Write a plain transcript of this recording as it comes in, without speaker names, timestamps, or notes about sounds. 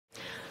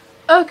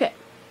Okay,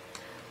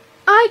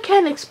 I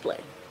can explain.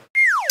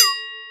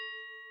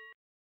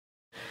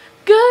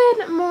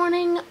 Good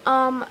morning.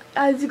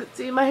 As you can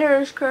see, my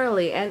hair is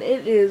curly and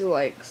it is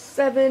like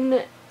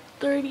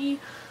 7:30.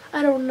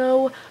 I don't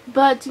know,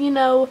 but you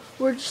know,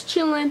 we're just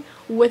chilling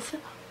with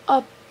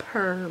a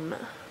perm.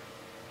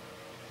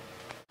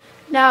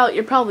 Now,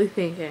 you're probably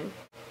thinking,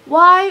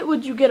 why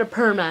would you get a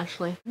perm,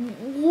 Ashley?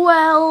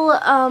 Well,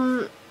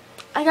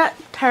 I got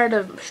tired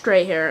of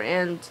straight hair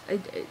and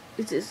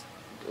it's just,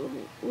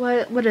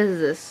 what is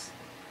this?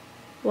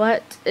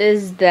 What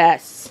is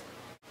this?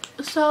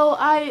 So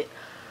I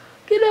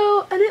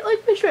didn't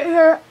like my straight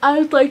hair. I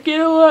was like, you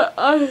know what,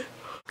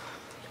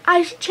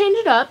 I should change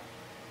it up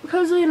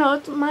because, you know,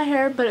 it's my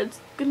hair, but it's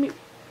gonna be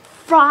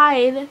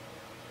fried.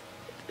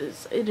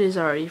 It is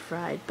already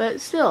fried,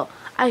 but still,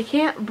 I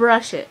can't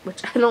brush it,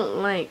 which I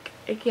don't like.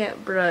 I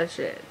can't brush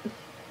it.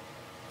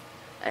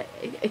 I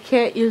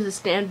can't use a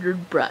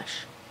standard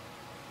brush.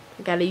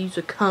 I gotta use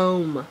a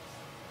comb.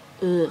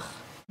 Ugh.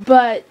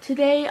 But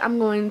today I'm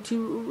going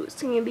to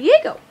San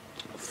Diego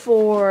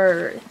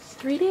for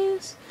 3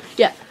 days.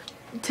 Yeah,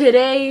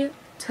 today,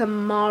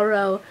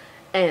 tomorrow,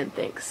 and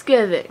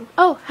Thanksgiving.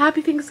 Oh,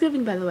 happy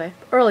Thanksgiving, by the way.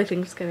 Early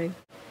Thanksgiving.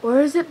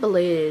 Or is it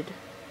belated?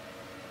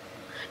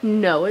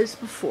 No, it's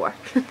before.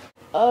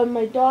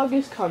 My dog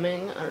is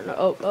coming. I don't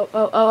know.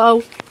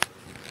 Oh.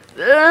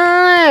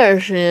 There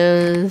she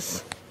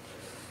is.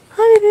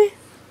 Hi, baby.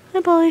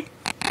 Hi, Polly.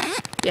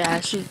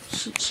 Yeah,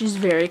 she's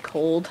very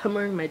cold. I'm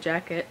wearing my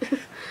jacket.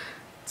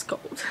 It's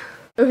cold.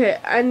 Okay,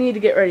 I need to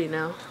get ready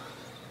now.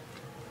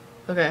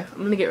 Okay,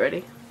 I'm gonna get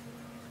ready.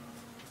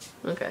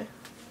 Okay.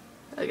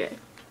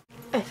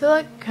 I feel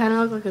like kind of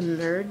look like a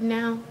nerd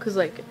now, cause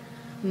like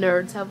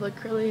nerds have like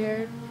curly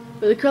hair.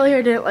 But the curly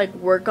hair didn't like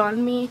work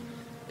on me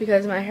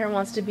because my hair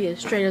wants to be as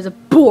straight as a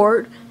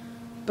board.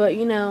 But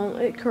you know,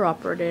 it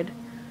cooperated,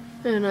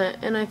 and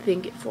I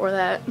thank it for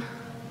that.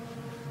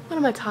 What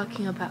am I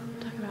talking about?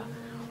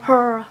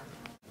 Her.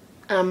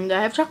 I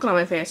have chocolate on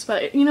my face,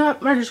 but you know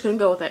what? We're just gonna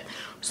go with it.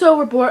 So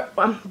we're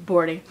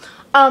boarding.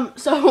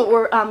 So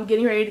we're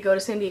getting ready to go to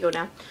San Diego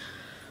now.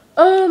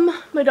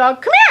 My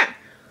dog, come here.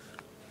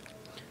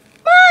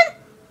 Come on.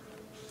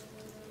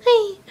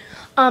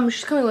 Hey.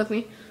 She's coming with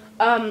me.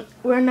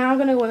 We're now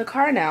gonna go in the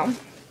car now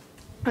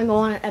and go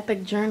on an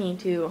epic journey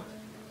to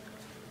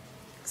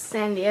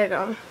San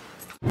Diego.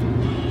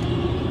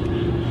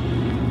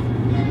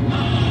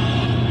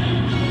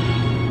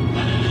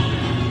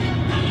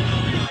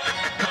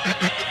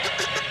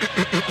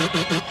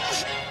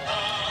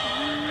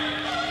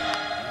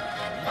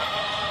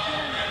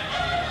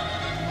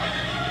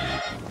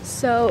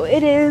 So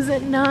it is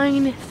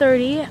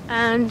 9:30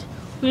 and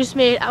we just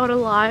made it out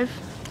alive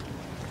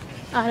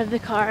out of the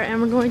car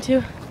and we're going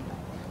to,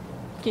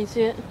 can you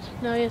see it?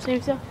 No, yes,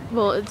 maybe so?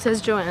 Well, it says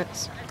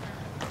Joanne's.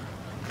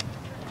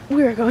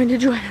 We are going to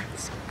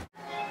Joanne's.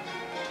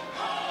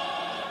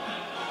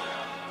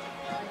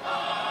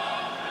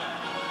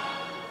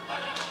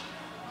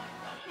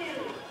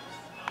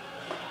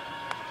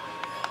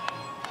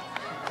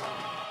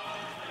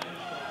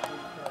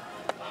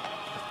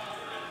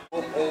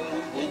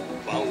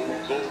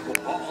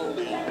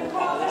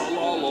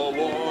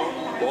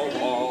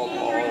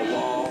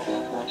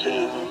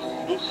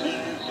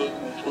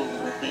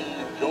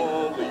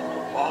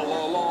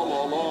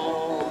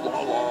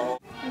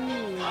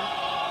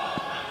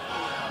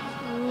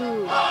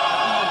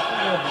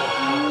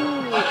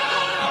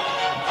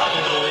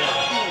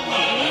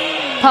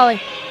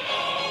 Polly.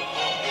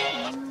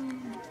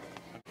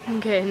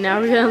 Okay, now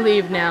we're gonna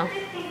leave now.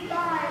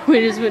 We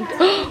just went.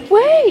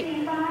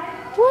 Wait!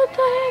 What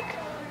the heck?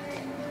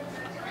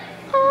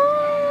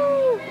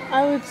 Oh!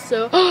 I was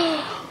so.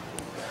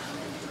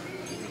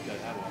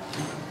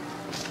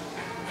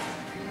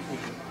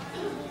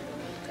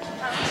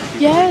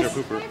 Yes!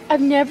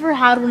 I've never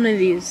had one of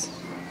these.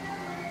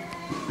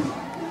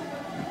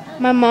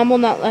 My mom will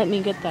not let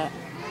me get that.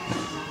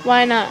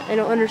 Why not? I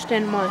don't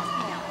understand why.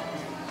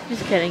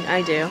 Just kidding,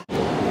 I do.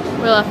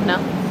 We're left now.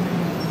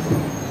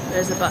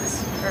 There's a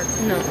bus. Or,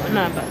 no,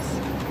 not a bus.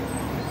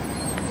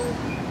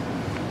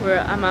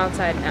 I'm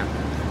outside now.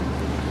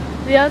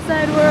 The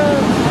outside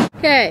world.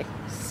 Okay,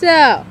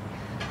 so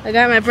I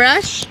got my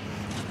brush.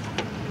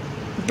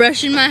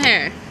 Brushing my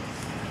hair.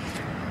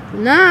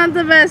 Not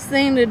the best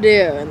thing to do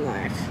in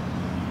life.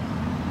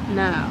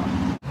 No.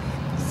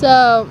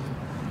 So,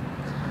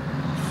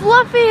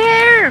 fluffy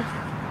hair.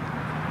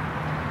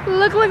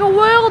 Look like a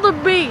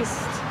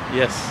wildebeest.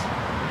 Yes.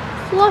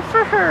 Fluff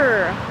for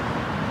her.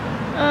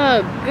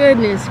 Oh,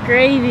 goodness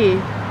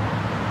gravy.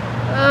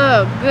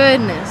 Oh,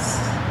 goodness.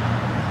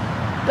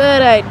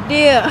 Bad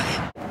idea.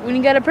 When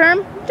you got a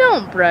perm,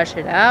 don't brush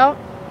it out.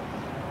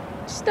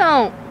 Just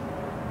don't.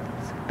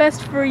 It's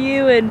best for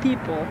you and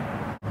people.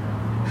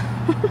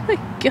 Oh my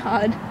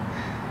god.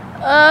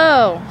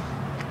 Oh.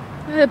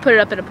 I'm gonna put it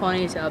up in a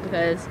ponytail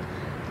because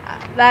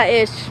that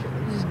is,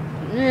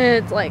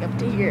 it's like up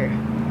to here.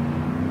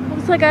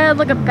 Looks like I had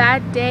like a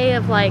bad day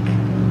of like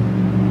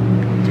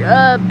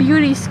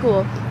beauty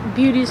school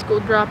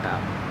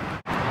dropout.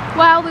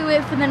 While we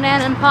wait for the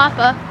Nan and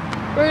Papa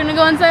We're gonna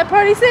go inside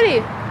Party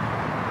City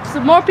so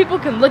more people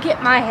can look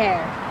at my hair.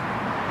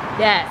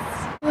 Yes.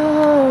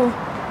 Oh,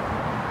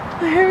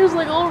 my hair is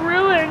like all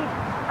ruined.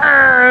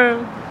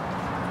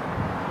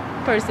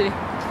 Party City.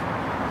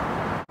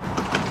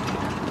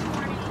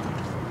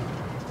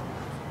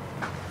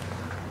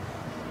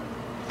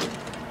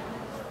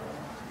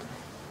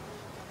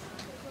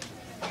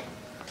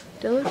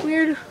 Do I look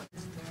weird?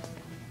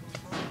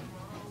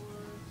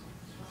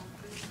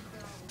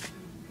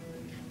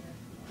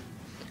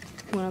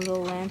 Want a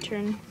little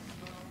lantern?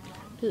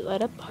 Does it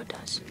light up? Oh, it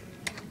does.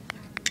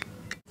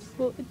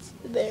 Well, it's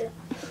there.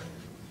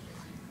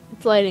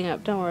 It's lighting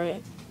up, don't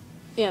worry.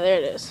 Yeah, there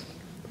it is.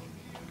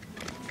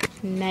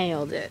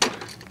 Nailed it.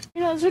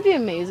 You know, this would be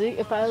amazing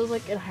if I was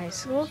like in high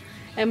school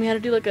and we had to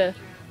do like a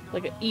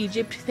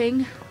Egypt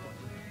thing.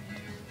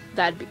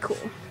 That'd be cool.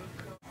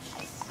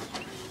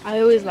 I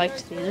always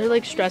liked these. They're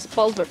like stress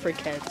balls, but for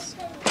kids.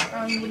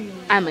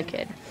 I'm a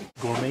kid.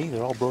 Gourmet,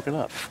 they're all broken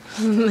up.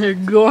 They're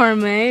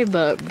gourmet,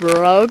 but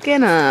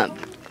broken up.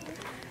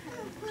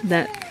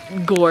 That's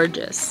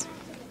gorgeous.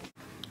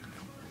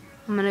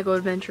 I'm gonna go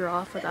adventure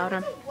off without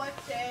him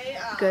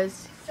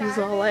because he's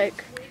all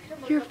like,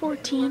 "You're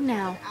 14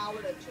 now."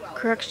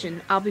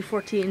 Correction, I'll be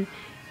 14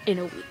 in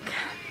a week.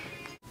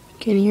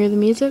 Can you hear the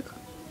music?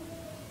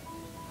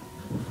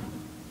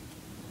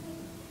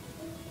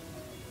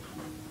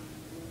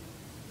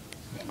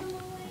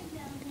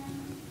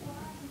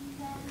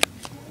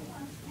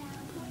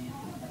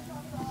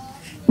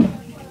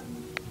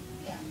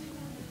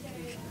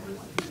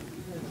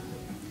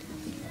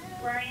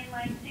 Ryan,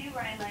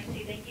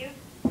 thank you.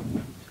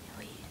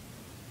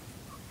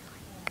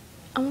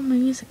 I want my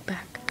music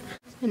back.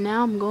 And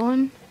now I'm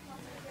going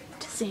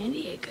to San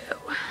Diego.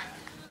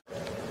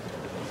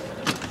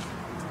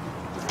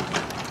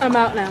 I'm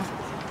out now.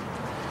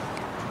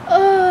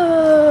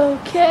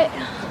 Okay.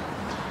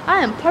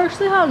 I am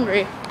partially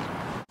hungry.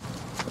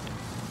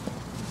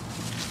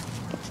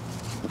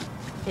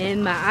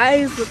 And my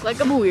eyes look like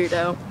I'm a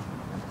weirdo.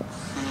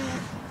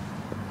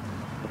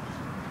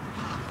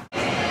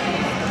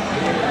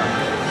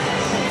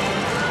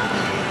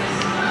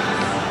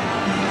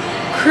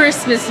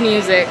 Christmas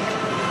music.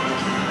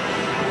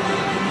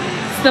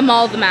 It's the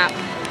mall, the map.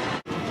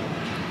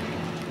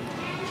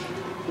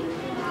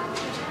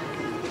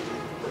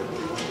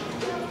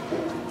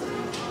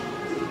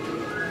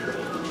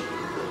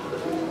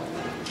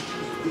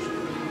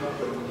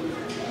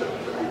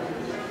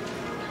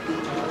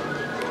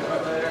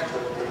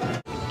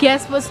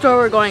 Guess what store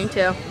we're going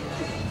to?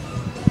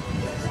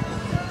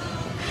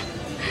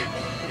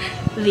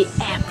 The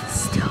Apple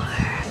Store.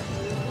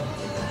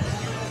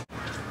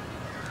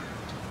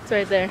 It's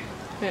right there.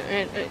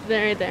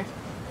 Right there.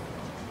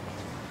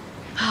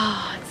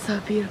 Oh, it's so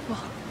beautiful.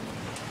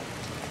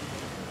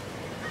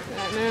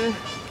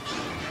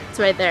 It's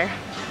right there.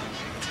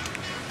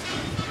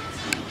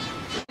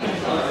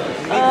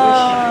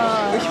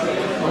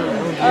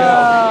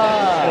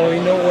 Oh,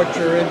 you know what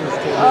you're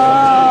interested in.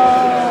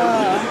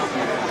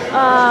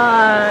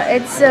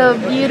 It's so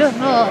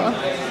beautiful.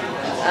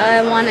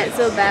 I want it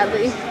so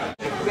badly.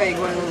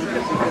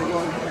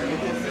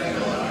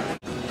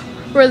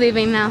 We're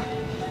leaving now.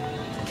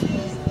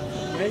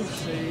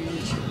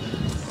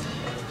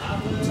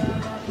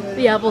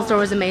 The Apple Store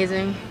was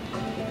amazing.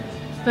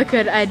 If I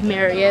could, I'd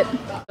marry it.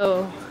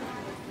 Oh,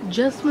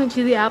 just went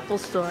to the Apple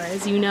Store,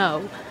 as you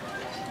know,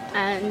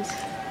 and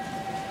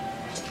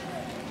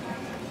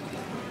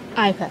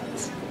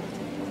iPads.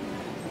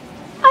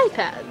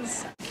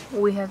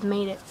 We have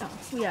made it. Oh,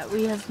 yeah,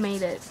 we have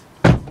made it.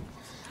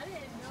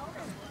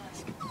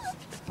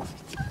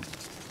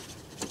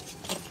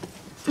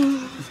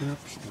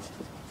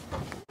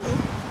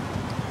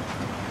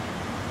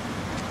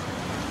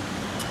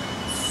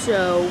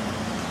 So,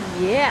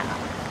 yeah.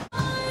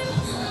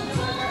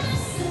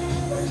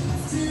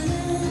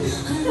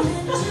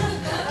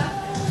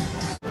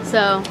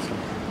 So,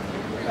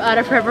 out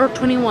of Forever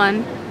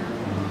 21,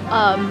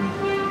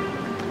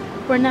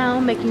 we're now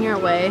making our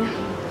way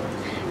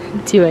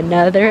to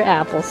another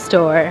Apple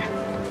Store.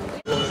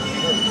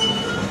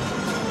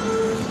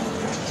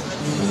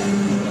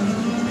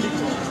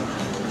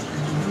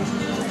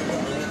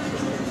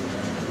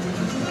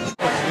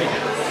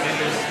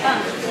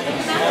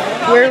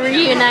 We're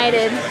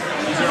reunited.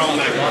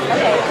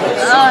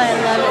 Oh, I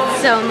love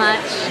it so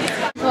much.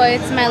 Boy,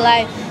 it's my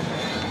life.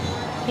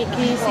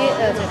 Can you see it?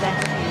 Oh, it's right there.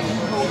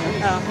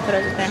 Oh, I thought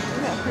it was right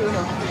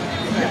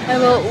there.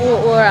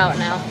 We're out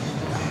now.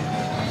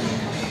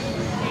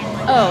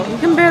 Oh, you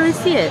can barely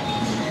see it.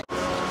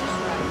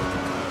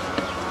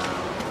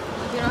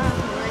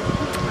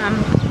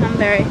 I'm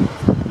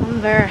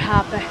very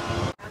happy.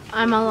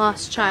 I'm a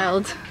lost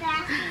child.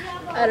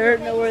 I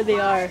don't know where they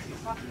are.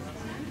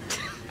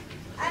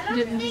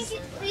 I'm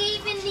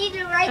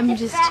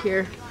just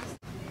here.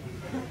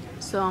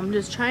 So I'm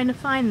just trying to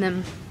find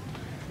them.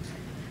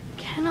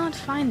 Cannot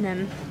find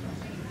them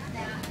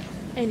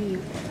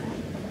anywhere.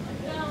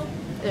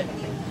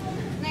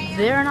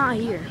 They're not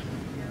here.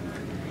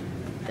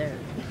 They're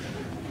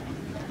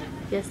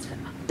yes.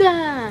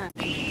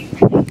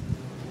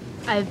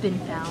 I I've been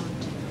found.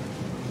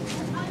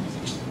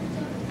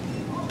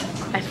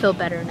 I feel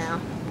better now.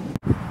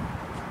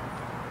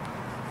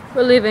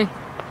 We're leaving.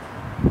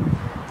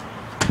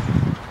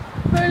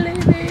 We're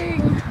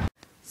leaving.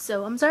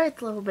 So I'm sorry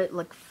it's a little bit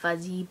like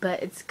fuzzy,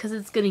 but it's because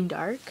it's getting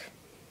dark.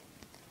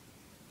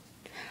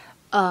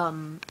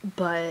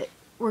 But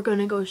we're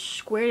gonna go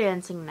square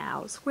dancing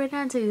now. Square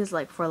dancing is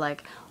like for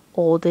like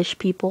oldish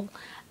people.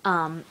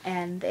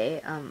 And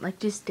they like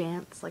just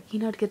dance, like, you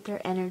know, to get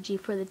their energy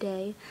for the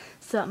day.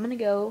 So I'm gonna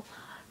go.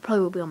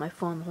 Probably will be on my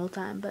phone the whole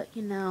time, but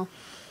you know.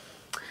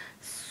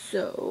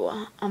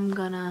 So I'm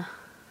gonna.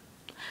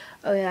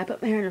 Oh yeah, I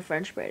put my hair in a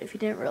French braid if you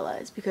didn't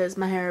realize, because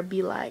my hair would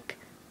be like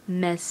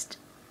messed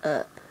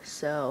up.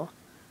 So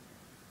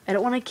I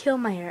don't want to kill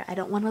my hair. I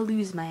don't want to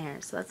lose my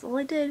hair. So that's all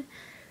I did.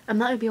 I'm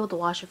not gonna be able to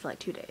wash it for like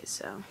 2 days,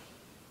 so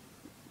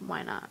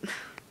why not?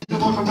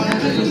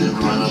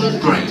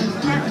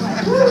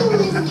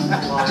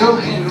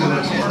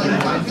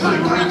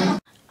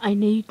 I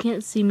know you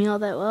can't see me all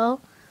that well,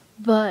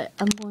 but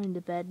I'm going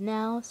to bed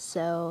now.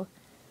 So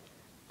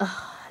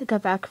I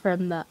got back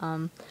from the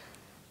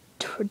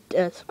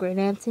square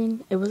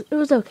dancing. It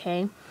was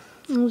okay.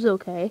 It was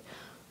okay.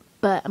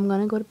 But I'm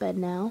gonna go to bed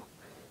now.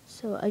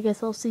 So I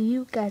guess I'll see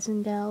you guys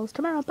and gals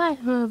tomorrow. Bye.